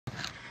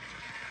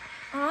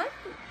Huh?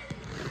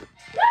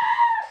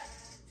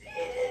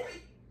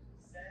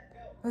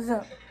 What's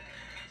up?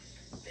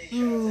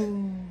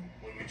 Ooh.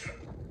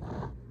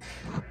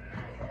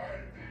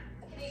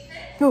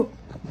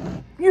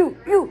 You.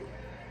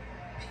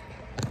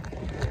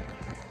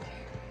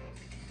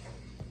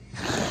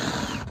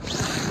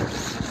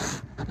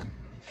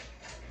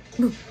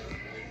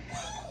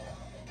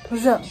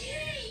 What's up?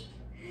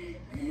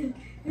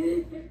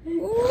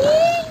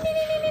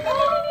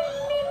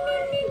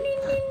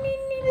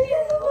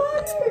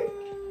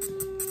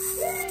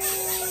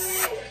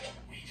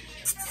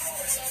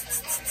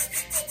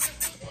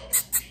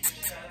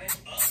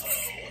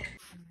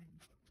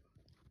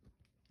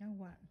 Now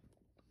what?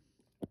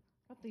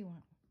 What do you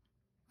want?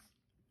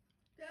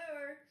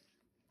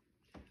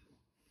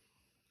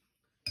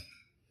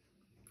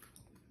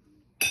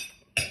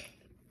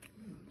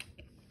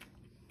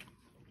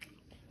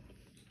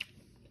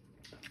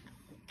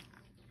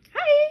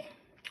 Hi.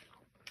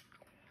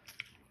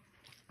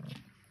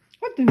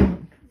 What do you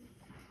want?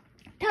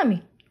 Tell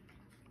me.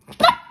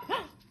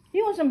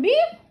 You want some beef?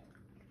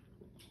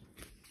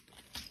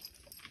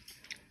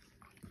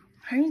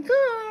 Here you go.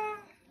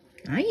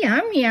 Ah,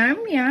 yum.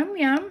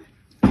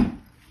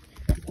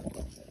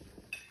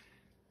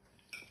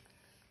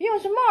 You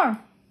want some more?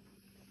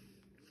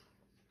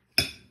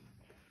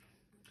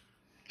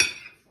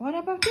 What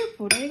about your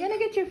food? Are you gonna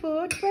get your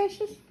food,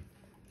 precious?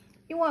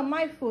 You want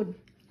my food?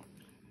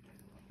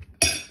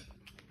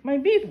 My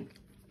beef?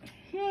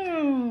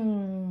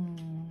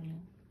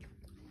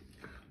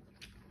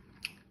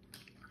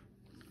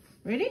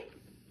 Ready?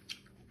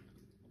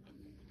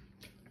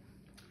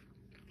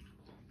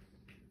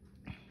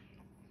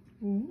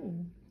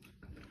 Ooh.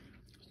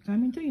 It's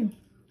coming to you.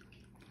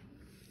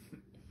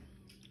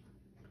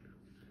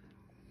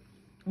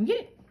 Get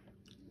it.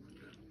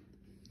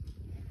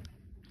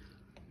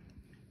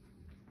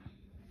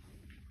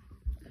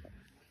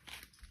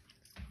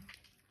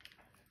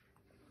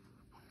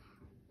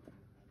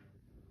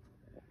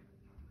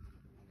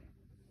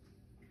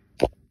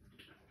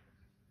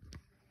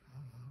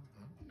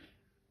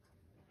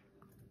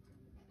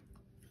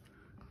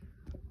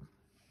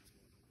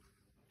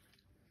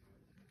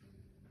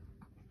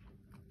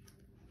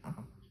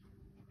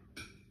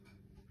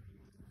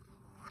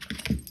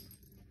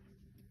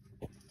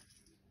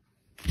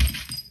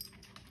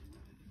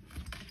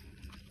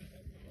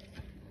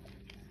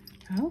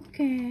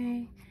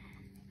 Okay.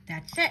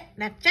 That's it.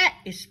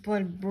 You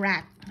spoiled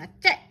brat.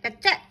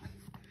 That's it.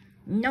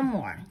 No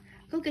more.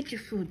 Go get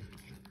your food.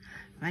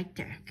 Right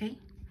there, okay?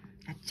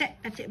 That's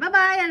it.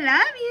 Bye-bye. I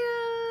love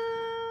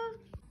you.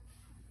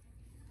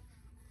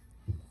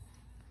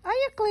 Are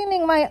you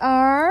cleaning my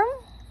arm?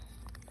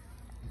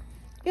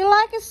 You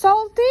like it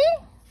salty?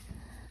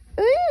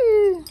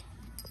 Ooh.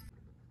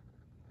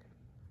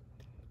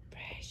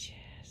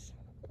 Precious.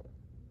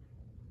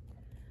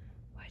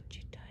 What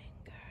you doing,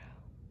 girl?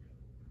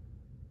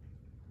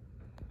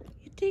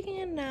 You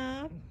taking a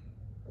nap?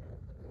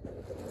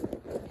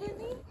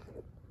 Honey?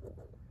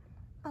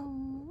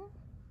 Oh.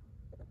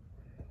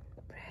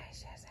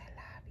 Precious, I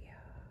love you.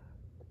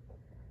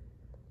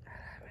 I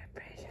love my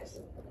precious.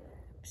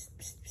 Psst,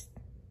 psst, psst.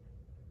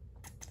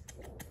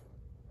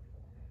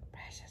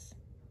 Precious.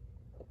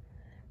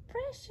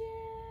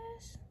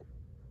 Precious.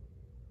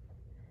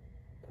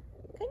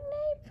 Good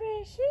night,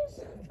 Precious.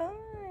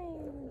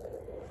 Fine.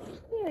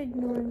 You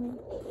ignore me.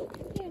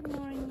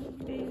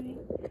 Baby.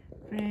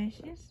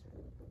 Precious.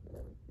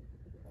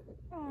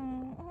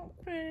 Oh,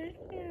 Precious.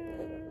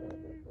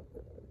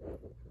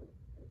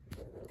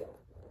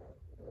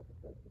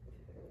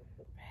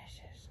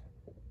 Precious.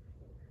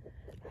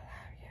 I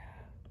love you.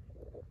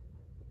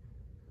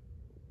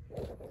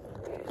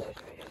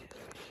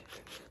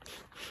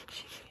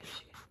 Precious.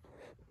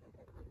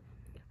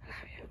 I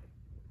love you.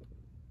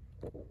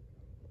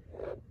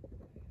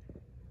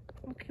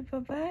 Okay,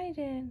 bye-bye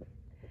then.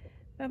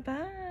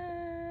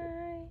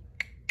 Bye-bye.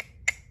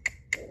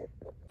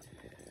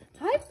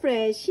 Hi,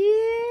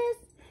 Precious.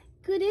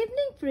 Good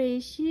evening,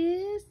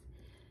 Precious.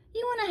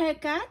 You want a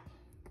haircut?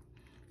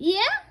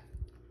 Yeah?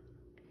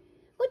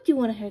 What do you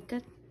want a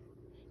haircut?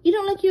 You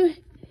don't like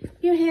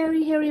your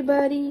hairy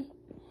body?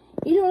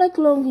 You don't like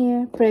long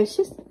hair,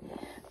 Precious?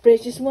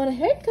 Precious want a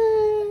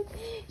haircut.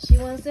 She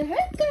wants a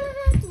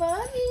haircut.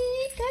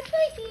 Mommy, cut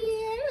my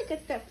hair. Look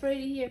at that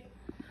pretty hair.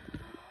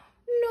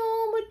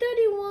 No, but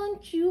Daddy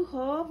wants you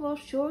have a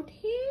short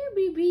hair,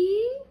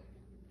 baby.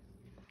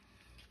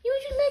 You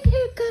should like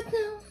haircut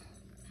now.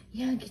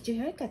 Yeah, I'll get your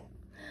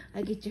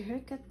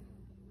haircut.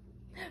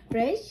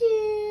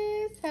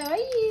 Precious, how are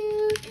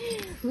you?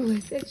 Oh,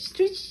 such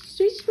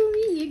stretch for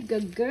me. You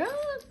good girl.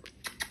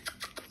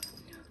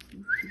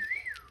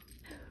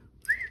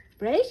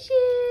 Precious,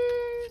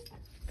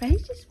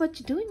 what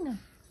you doing now?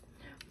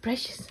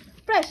 Precious.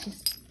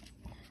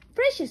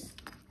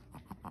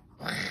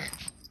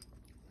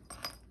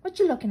 What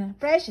you looking at,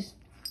 Precious?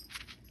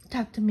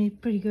 Talk to me,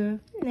 pretty girl.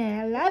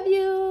 Nah, I love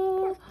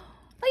you.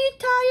 Are you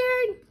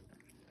tired?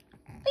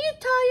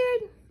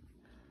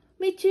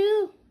 Me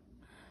too.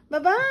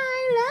 Bye-bye.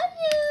 Love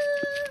you.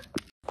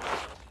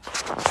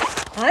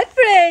 Hi,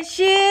 friends.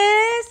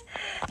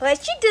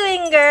 What you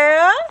doing,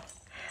 girl?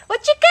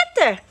 What you got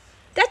there?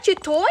 That's your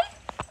toy?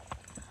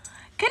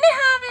 Can I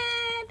have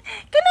it?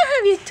 Can I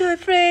have your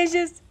toy,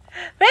 Precious?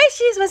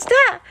 Precious, what's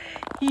that?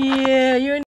 Yeah, you're